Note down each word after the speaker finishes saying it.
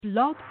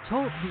Blog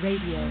Talk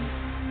Radio.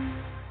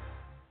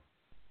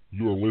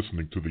 You are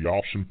listening to the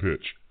Option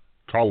Pitch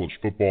College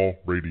Football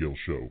Radio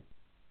Show.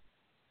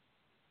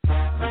 Come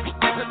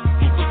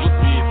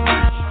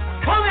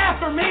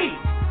after me!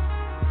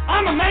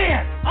 I'm a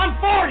man! I'm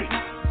 40!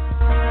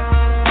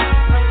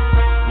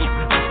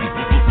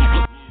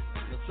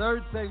 The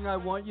third thing I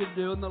want you to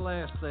do, and the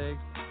last thing,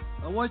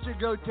 I want you to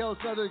go tell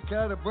Southern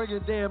Cal to bring a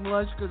damn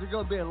lunch because it's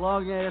going to be a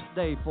long-ass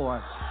day for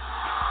us.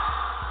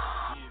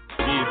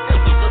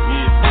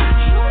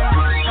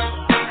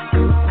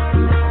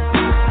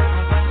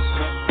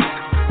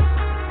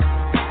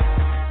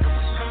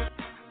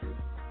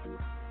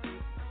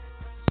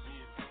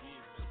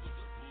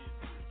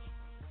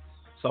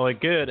 So a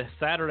good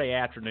Saturday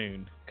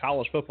afternoon,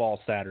 college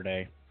football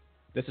Saturday.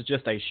 This is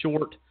just a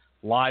short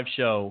live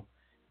show.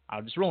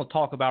 I just want to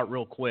talk about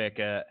real quick,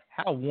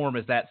 how warm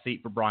is that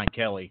seat for Brian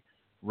Kelly,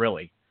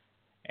 really?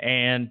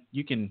 And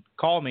you can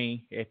call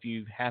me if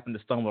you happen to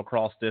stumble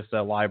across this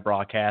live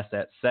broadcast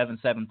at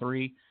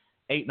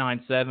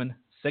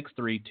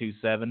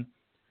 773-897-6327.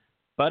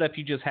 But if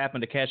you just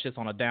happen to catch this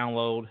on a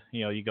download,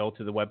 you go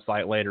to the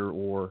website later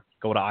or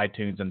go to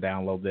iTunes and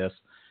download this.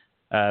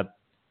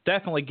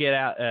 Definitely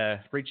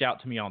reach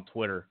out to me on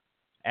Twitter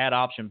at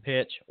Option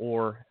Pitch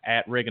or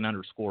at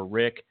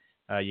Riggin_Rick.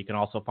 You can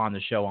also find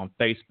the show on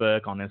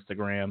Facebook, on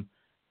Instagram,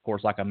 of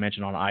course, like I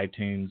mentioned, on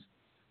iTunes,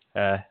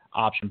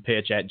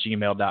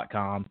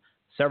 optionpitch@gmail.com.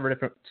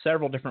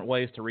 Several different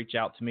ways to reach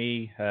out to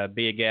me,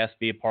 be a guest,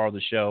 be a part of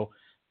the show.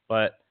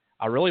 But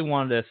I really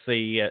wanted to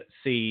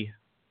see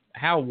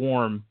how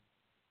warm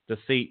the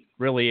seat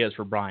really is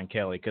for Brian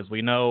Kelly, because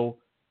we know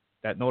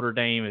that Notre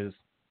Dame is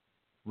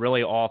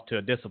really off to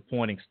a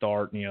disappointing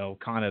start,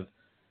 kind of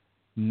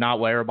not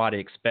what everybody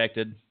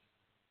expected.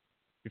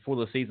 Before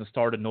the season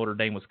started, Notre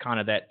Dame was kind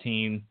of that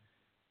team,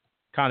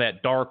 kind of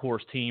that dark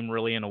horse team,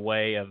 really, in a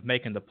way, of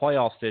making the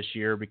playoffs this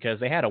year because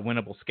they had a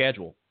winnable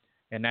schedule.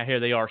 And now here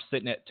they are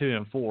sitting at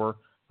 2-4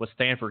 with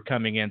Stanford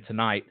coming in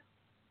tonight.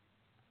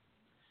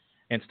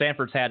 And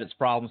Stanford's had its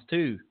problems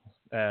too.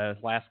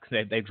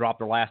 They dropped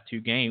their last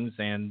two games,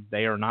 and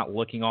they are not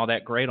looking all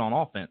that great on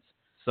offense.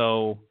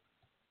 So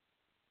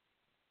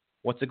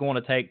what's it going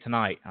to take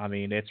tonight? I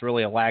mean, it's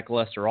really a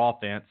lackluster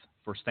offense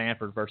for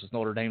Stanford versus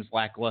Notre Dame's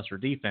lackluster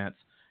defense,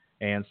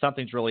 and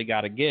something's really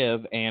got to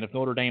give. And if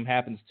Notre Dame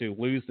happens to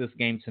lose this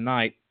game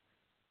tonight,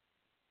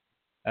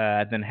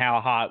 then how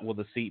hot will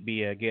the seat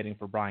be getting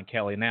for Brian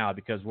Kelly now?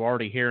 Because we're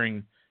already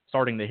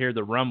starting to hear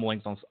the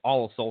rumblings on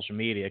all of social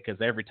media,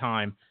 because every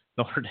time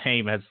Notre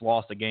Dame has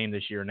lost a game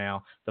this year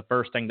now, the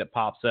first thing that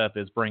pops up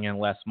is bring in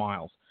Les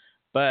Miles.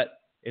 But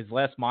is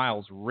Les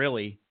Miles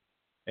really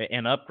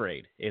an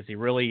upgrade? Is he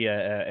really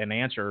an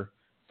answer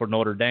for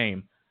Notre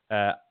Dame?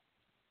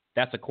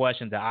 That's a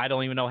question that I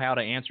don't even know how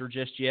to answer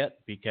just yet,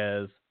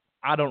 because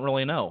I don't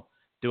really know.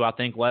 Do I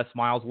think Les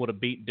Miles would have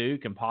beat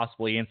Duke and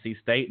possibly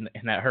NC State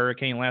in that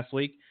hurricane last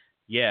week?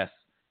 Yes.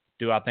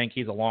 Do I think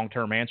he's a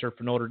long-term answer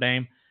for Notre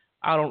Dame?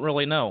 I don't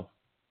really know.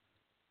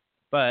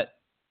 But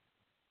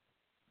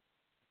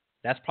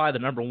that's probably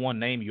the number one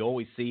name you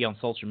always see on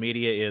social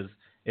media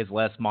is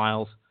Les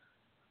Miles.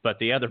 But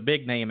the other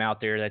big name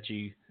out there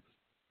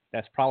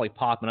that's probably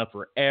popping up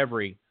for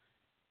every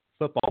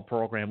football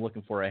program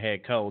looking for a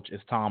head coach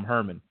is Tom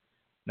Herman.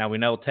 Now, we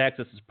know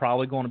Texas is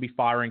probably going to be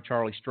firing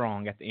Charlie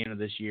Strong at the end of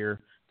this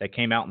year. They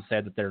came out and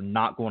said that they're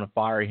not going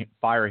to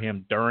fire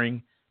him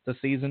during the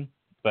season,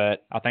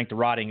 but I think the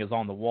writing is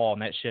on the wall,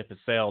 and that ship has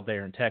sailed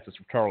there in Texas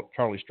for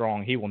Charlie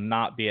Strong. He will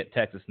not be at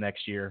Texas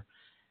next year,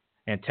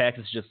 and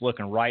Texas is just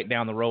looking right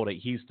down the road at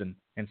Houston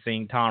and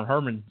seeing Tom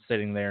Herman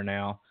sitting there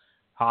now,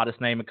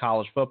 hottest name in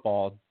college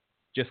football,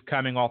 just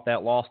coming off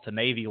that loss to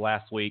Navy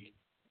last week.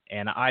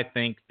 And I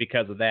think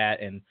because of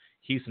that, and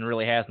Houston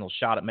really has no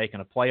shot at making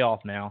a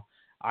playoff now,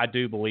 I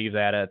do believe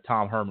that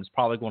Tom Herman's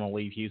probably going to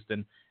leave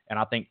Houston, and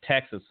I think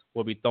Texas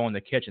will be throwing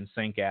the kitchen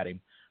sink at him.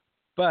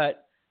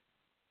 But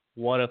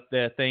what if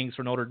the things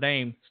for Notre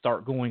Dame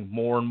start going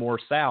more and more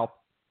south,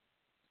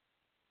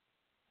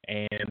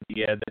 and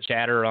the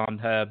chatter on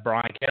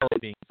Brian Kelly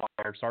being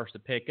fired starts to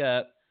pick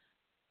up?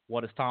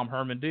 What does Tom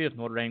Herman do if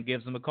Notre Dame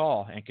gives him a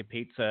call and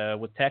competes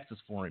with Texas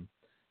for him?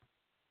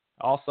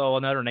 Also,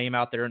 another name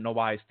out there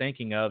nobody's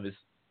thinking of is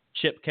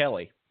Chip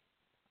Kelly.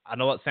 I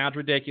know it sounds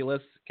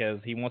ridiculous because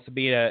he wants to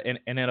be an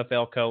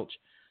NFL coach.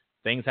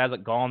 Things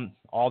hasn't gone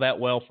all that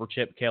well for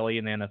Chip Kelly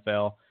in the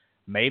NFL.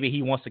 Maybe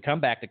he wants to come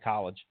back to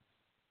college.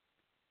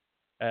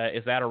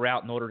 Is that a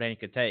route Notre Dame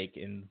could take?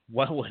 And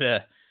what would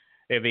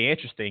it'd be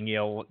interesting,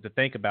 to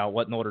think about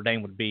what Notre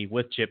Dame would be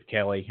with Chip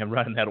Kelly and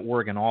running that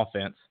Oregon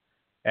offense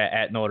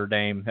at Notre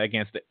Dame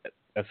against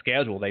a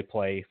schedule they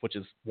play, which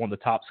is one of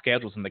the top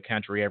schedules in the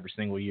country every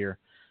single year.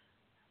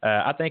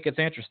 I think it's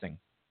interesting.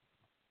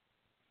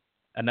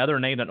 Another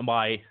name that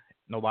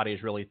nobody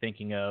is really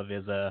thinking of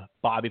is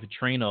Bobby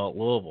Petrino at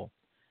Louisville.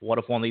 What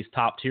if one of these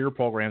top-tier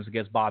programs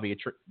gives Bobby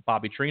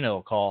Petrino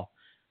a call?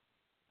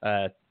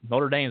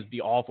 Notre Dame would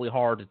be awfully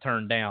hard to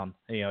turn down.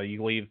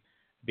 You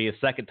be a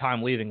second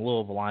time leaving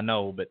Louisville, I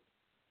know, but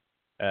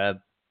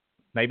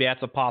maybe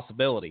that's a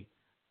possibility.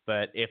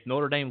 But if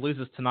Notre Dame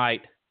loses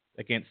tonight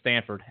against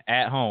Stanford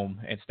at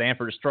home, and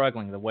Stanford is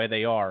struggling the way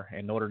they are,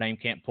 and Notre Dame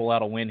can't pull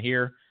out a win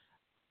here,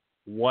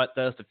 what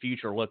does the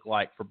future look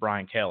like for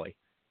Brian Kelly?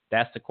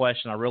 That's the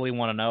question I really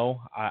want to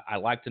know. I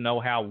like to know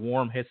how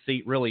warm his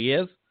seat really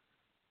is.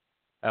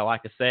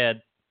 Like I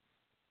said,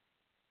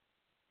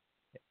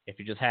 if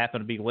you just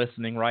happen to be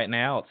listening right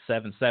now, it's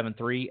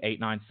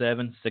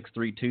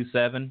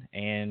 773-897-6327.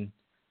 And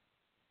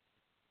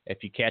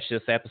if you catch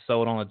this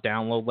episode on a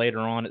download later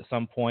on at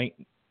some point,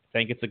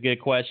 think it's a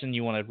good question,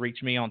 you want to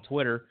reach me on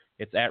Twitter,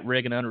 it's at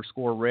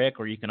Riggin_Rick,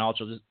 or you can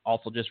also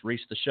just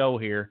reach the show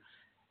here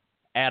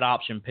at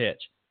Option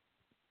Pitch.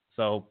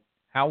 So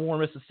how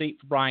warm is the seat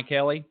for Brian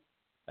Kelly?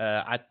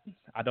 I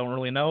don't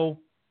really know.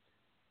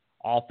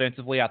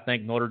 Offensively, I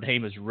think Notre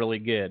Dame is really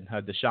good.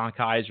 Deshaun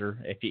Kaiser,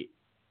 if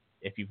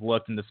you've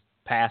looked in this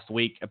past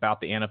week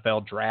about the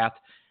NFL draft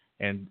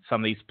and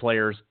some of these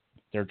players,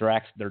 their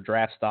draft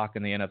stock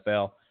in the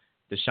NFL,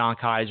 Deshaun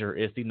Kaiser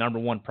is the number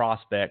one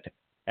prospect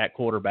at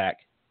quarterback,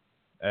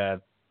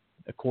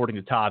 according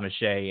to Todd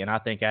McShay, and I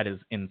think that is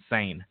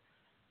insane.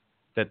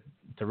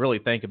 To really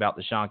think about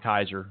Deshaun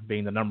Kaiser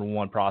being the number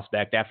one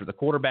prospect after the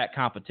quarterback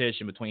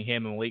competition between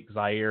him and Malik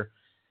Zaire,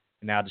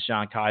 and now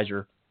Deshaun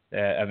Kaiser.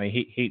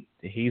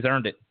 He's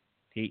earned it.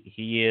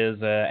 He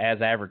is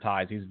as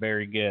advertised. He's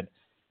very good.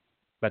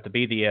 But to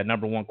be the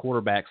number one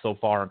quarterback so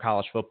far in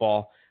college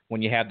football,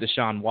 when you have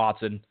Deshaun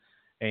Watson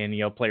and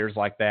players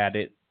like that,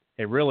 it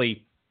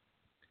really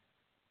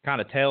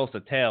kind of tells the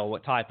tale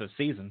what type of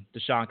season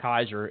Deshaun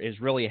Kaiser is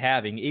really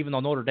having. Even though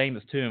Notre Dame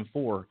is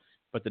 2-4.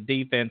 But the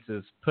defense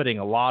is putting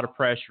a lot of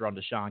pressure on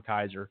Deshaun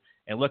Kaiser.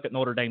 And look at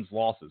Notre Dame's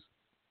losses.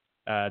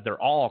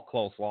 They're all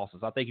close losses.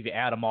 I think if you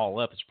add them all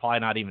up, it's probably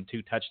not even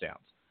 2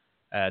 touchdowns.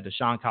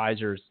 Deshaun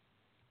Kaiser's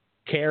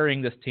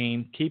carrying this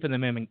team, keeping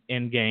them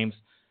in games,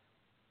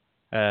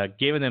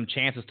 giving them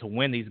chances to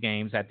win these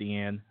games at the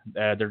end.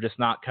 They're just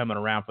not coming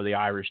around for the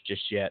Irish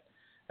just yet.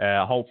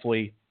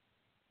 Hopefully,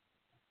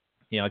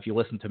 if you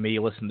listen to me,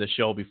 listen to the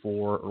show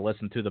before, or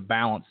listen to The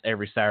Balance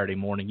every Saturday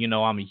morning,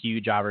 I'm a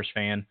huge Irish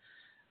fan.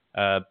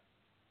 We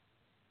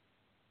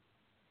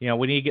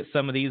need to get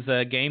some of these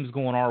games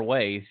going our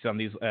way. Some of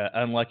these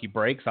unlucky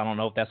breaks. I don't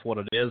know if that's what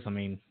it is.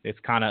 It's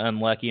kind of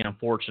unlucky and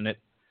unfortunate.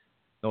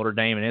 Notre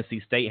Dame and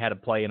NC State had to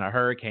play in a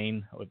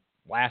hurricane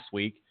last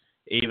week.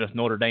 Even if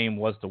Notre Dame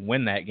was to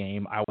win that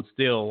game, I would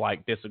still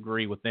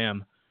disagree with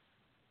them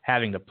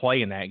having to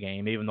play in that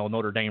game, even though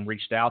Notre Dame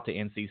reached out to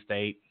NC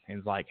State and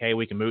was like, hey,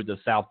 we can move to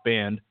South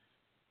Bend.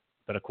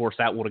 But, of course,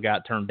 that would have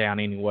got turned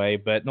down anyway.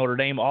 But Notre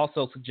Dame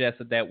also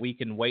suggested that we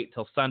can wait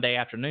till Sunday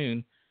at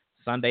noon,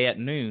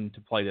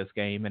 to play this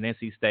game, and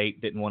NC State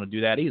didn't want to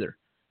do that either.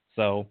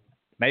 So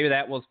maybe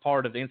that was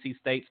part of NC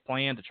State's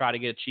plan to try to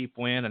get a cheap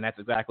win, and that's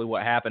exactly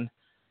what happened.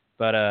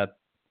 But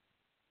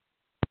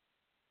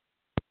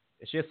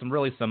it's just some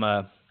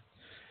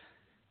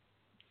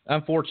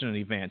unfortunate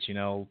events,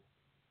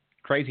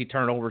 crazy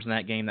turnovers in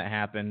that game that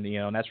happened,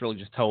 and that's really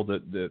just told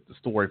the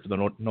story for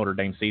the Notre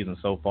Dame season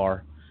so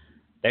far.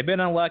 They've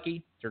been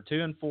unlucky. They're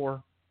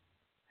 2-4.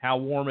 How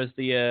warm is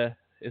the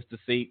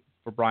seat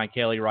for Brian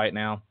Kelly right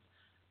now?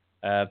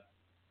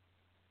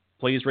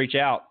 Please reach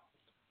out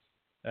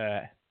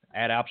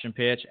at Option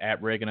Pitch,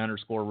 at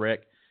Riggin_Rick,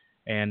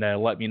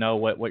 and let me know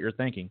what you're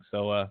thinking.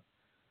 So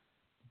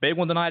big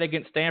one tonight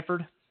against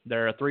Stanford.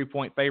 They're a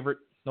 3-point favorite.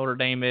 Notre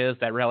Dame is.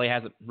 That really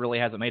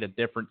hasn't made a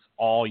difference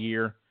all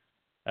year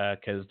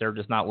because they're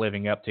just not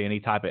living up to any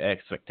type of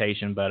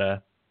expectation.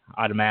 But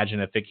I'd imagine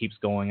if it keeps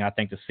going, I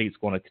think the seat's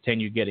going to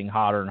continue getting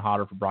hotter and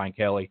hotter for Brian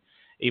Kelly,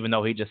 even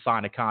though he just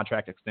signed a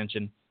contract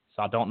extension.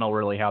 So I don't know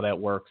really how that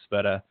works.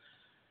 But,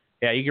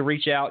 yeah, you can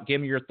reach out, give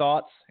me your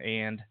thoughts,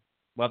 and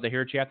love to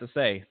hear what you have to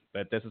say.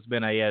 But this has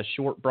been a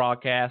short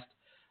broadcast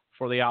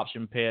for the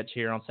Option Pitch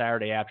here on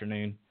Saturday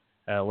afternoon.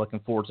 Looking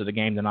forward to the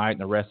game tonight and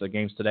the rest of the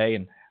games today,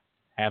 and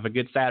have a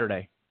good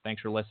Saturday.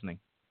 Thanks for listening.